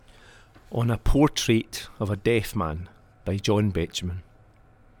On a Portrait of a Deaf Man by John Betjeman.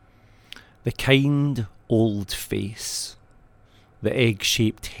 The kind old face, the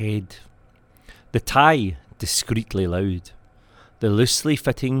egg-shaped head, the tie discreetly loud, the loosely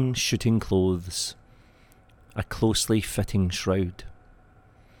fitting shooting clothes, a closely fitting shroud.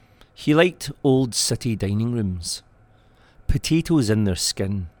 He liked old city dining rooms, potatoes in their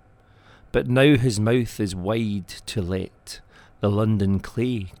skin, but now his mouth is wide to let the London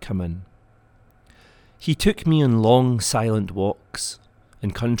clay come in. He took me on long silent walks in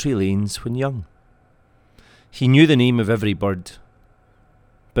country lanes when young. He knew the name of every bird,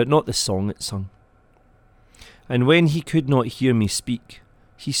 but not the song it sung. And when he could not hear me speak,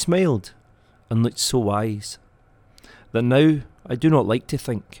 he smiled and looked so wise that now I do not like to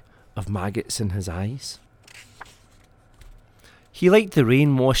think of maggots in his eyes. He liked the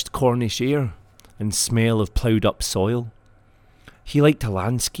rain-washed Cornish air and smell of ploughed up soil. He liked a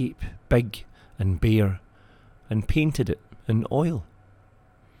landscape big and bare, and painted it in oil.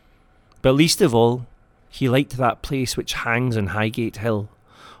 But least of all, he liked that place which hangs on Highgate Hill,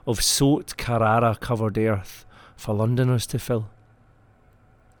 of soaked Carrara-covered earth for Londoners to fill.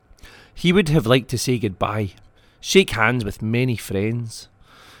 He would have liked to say goodbye, shake hands with many friends.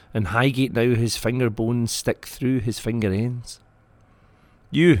 In Highgate now his finger bones stick through his finger ends.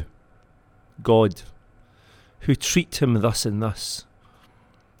 You, God, who treat him thus and thus,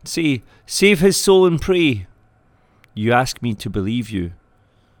 say, save his soul and pray. You ask me to believe you,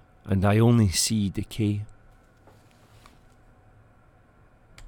 and I only see decay.